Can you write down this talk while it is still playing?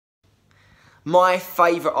My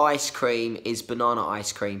favourite ice cream is banana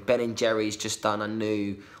ice cream. Ben & Jerry's just done a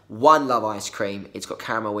new One Love ice cream. It's got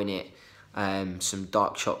caramel in it, some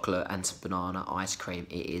dark chocolate and some banana ice cream.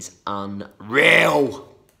 It is unreal.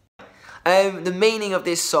 The meaning of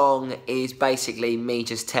this song is basically me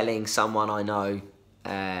just telling someone I know,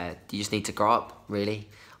 you just need to grow up, really.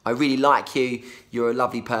 I really like you, you're a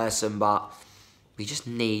lovely person, but we just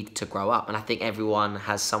need to grow up. And I think everyone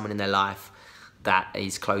has someone in their life that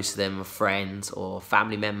is close to them, a friend or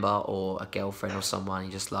family member or a girlfriend or someone.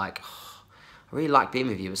 You're just like, oh, I really like being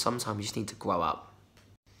with you, but sometimes you just need to grow up.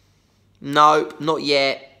 Nope, not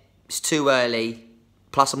yet. It's too early.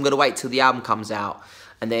 Plus, I'm going to wait till the album comes out,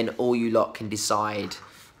 and then all you lot can decide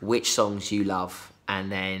which songs you love,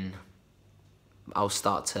 and then I'll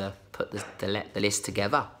start to put the list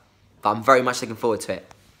together. But I'm very much looking forward to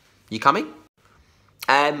it. You coming?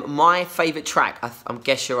 My favourite track, I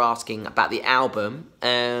guess you're asking about the album.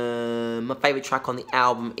 My favourite track on the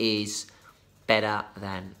album is Better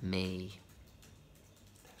Than Me.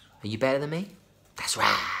 Are you better than me? That's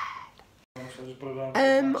right.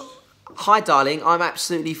 Hi darling, I'm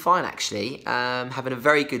absolutely fine actually. Having a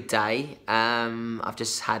very good day. I've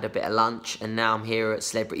just had a bit of lunch and now I'm here at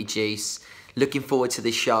Celebrity Juice. Looking forward to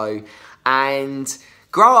the show. And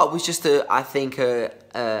Grow Up was just, I think,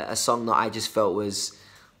 a song that I just felt was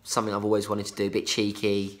something I've always wanted to do, a bit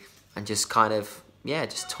cheeky, and just kind of, yeah,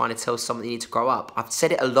 just trying to tell someone you need to grow up. I've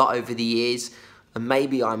said it a lot over the years, and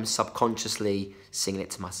maybe I'm subconsciously singing it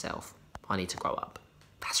to myself. I need to grow up.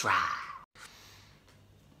 That's right.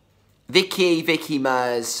 Vicky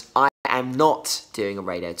Murs, I am not doing a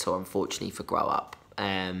radio tour, unfortunately, for Grow Up.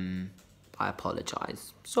 I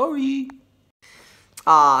apologise. Sorry.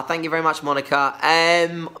 Thank you very much, Monica.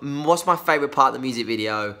 What's my favourite part of the music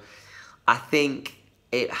video? I think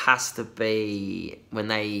it has to be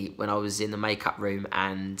when I was in the makeup room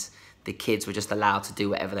and the kids were just allowed to do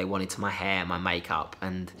whatever they wanted to my hair, my makeup,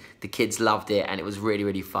 and the kids loved it, and it was really,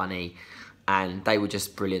 really funny, and they were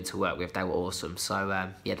just brilliant to work with. They were awesome. So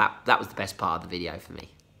yeah, that was the best part of the video for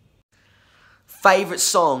me. Favourite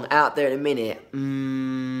song out there in a minute?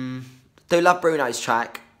 Do love Bruno's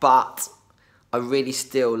track, but I really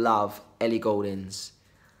still love Ellie Goulding's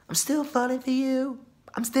I'm Still Falling For You,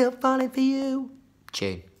 I'm Still Falling For You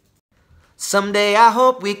tune. Someday I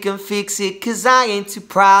hope we can fix it, 'cause I ain't too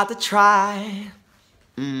proud to try.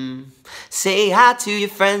 Say hi to your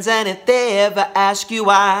friends, and if they ever ask you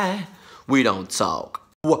why, we don't talk.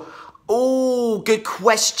 Oh, good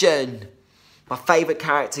question. My favourite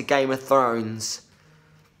character, Game of Thrones.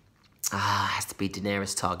 It has to be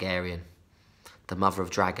Daenerys Targaryen, the mother of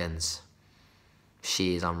dragons.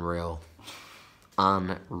 She is unreal.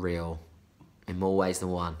 Unreal. In more ways than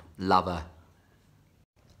one. Love her.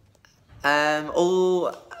 I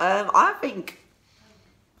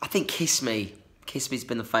think Kiss Me. Kiss Me's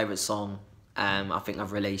been the favourite song I think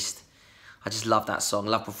I've released. I just love that song.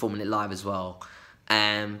 Love performing it live as well.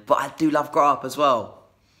 But I do love Grow Up as well.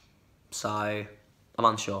 So, I'm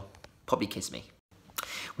unsure. Probably Kiss Me.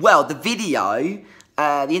 Well, the video,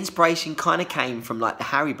 the inspiration kind of came from like the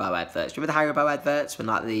Haribo adverts. Remember the Haribo adverts? When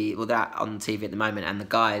like they're on TV at the moment, and the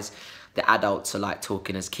guys, the adults are like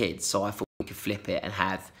talking as kids. So I thought we could flip it and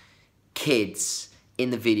have kids in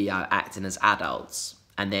the video acting as adults,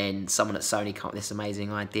 and then someone at Sony came up with this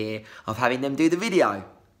amazing idea of having them do the video,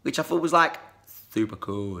 which I thought was like super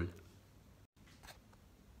cool.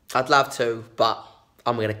 I'd love to, but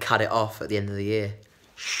I'm gonna cut it off at the end of the year.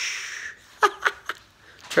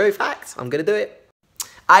 True fact, I'm gonna do it.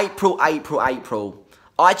 April.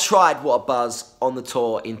 I tried What a Buzz on the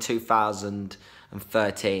tour in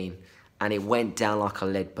 2013, and it went down like a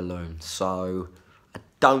lead balloon. So I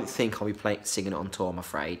don't think I'll be singing it on tour, I'm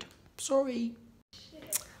afraid. Sorry.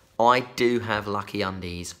 I do have lucky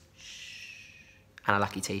undies. And a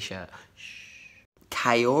lucky t-shirt.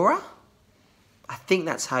 Kaora? I think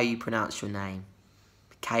that's how you pronounce your name.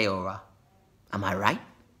 Kaora. Am I right?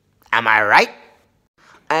 Am I right?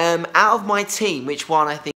 Out of my team, which one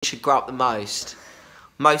I think should grow up the most?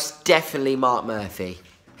 Most definitely Mark Murphy.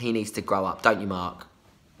 He needs to grow up, don't you, Mark?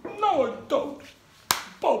 No, I don't.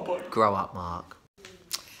 Bye-bye. Grow up, Mark.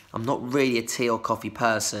 I'm not really a tea or coffee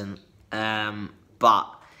person, but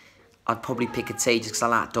I'd probably pick a tea just because I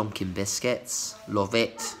like donking biscuits. Love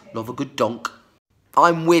it. Love a good donk.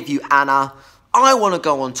 I'm with you, Anna. I want to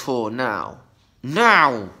go on tour now.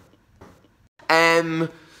 Now!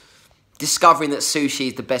 Discovering that sushi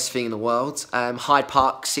is the best thing in the world. Hyde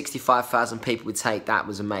Park, 65,000 people would take. That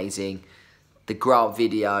was amazing. The Grow Up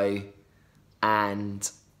video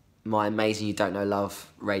and my amazing You Don't Know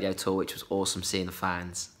Love radio tour, which was awesome seeing the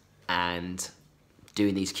fans and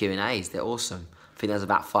doing these Q&As. They're awesome. I think there's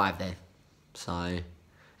about 5 there. So,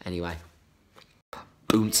 anyway.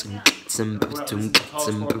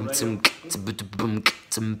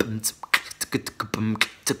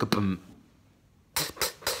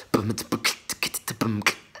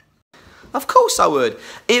 Of course I would.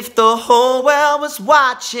 If the whole world was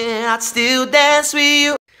watching, I'd still dance with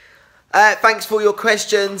you. Thanks for your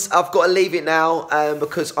questions. I've got to leave it now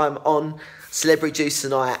because I'm on Celebrity Juice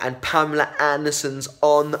tonight and Pamela Anderson's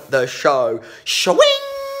on the show. Shwing!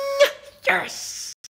 Yes!